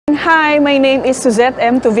Hi, my name is Suzette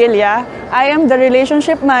Tuvilla. I am the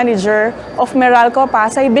Relationship Manager of Meralco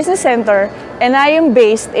Pasay Business Center and I am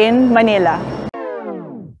based in Manila.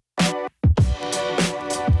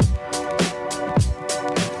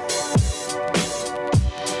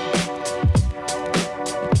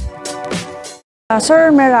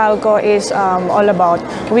 Sir, Meralco is all about,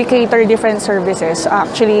 we cater different services.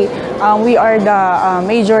 Actually, we are the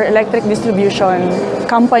major electric distribution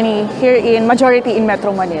company here majority in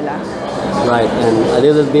Metro Manila. Right, and a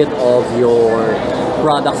little bit of your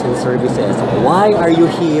products and services. Why are you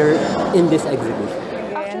here in this exhibition?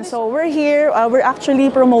 And so we're here, we're actually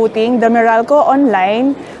promoting the Meralco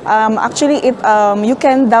Online. You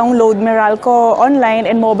can download Meralco Online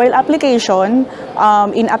and mobile application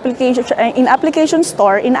in application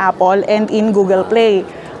store in Apple and in Google Play.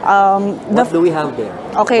 What do we have there?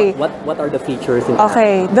 Okay. What are the features?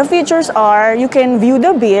 The features are you can view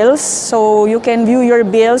the bills, so you can view your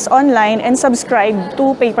bills online and subscribe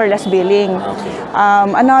to paperless billing. Okay.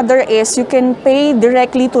 Another is you can pay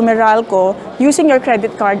directly to Meralco using your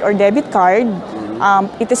credit card or debit card.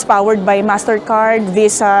 It is powered by MasterCard,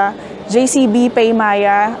 Visa, JCB,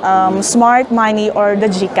 PayMaya, Smart Money, or the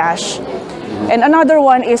GCash. And another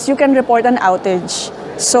one is you can report an outage.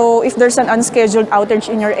 So if there's an unscheduled outage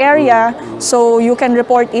in your area, so you can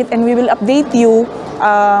report it and we will update you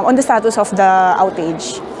on the status of the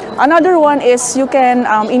outage. Another one is you can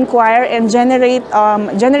inquire and generate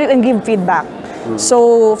and give feedback.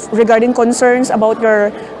 So regarding concerns about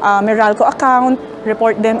your Meralco account,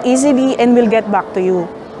 report them easily and we'll get back to you.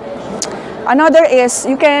 Another is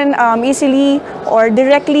you can easily or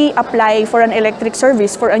directly apply for an electric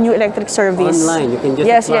service, for a new electric service. Online, you can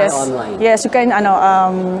just apply online. Yes, you can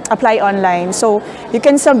apply online. So you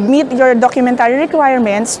can submit your documentary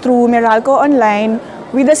requirements through Meralco Online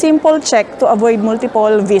with a simple check to avoid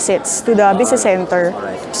multiple visits to the business center.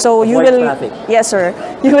 So you will, yes sir,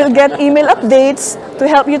 you will get email updates to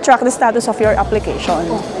help you track the status of your application.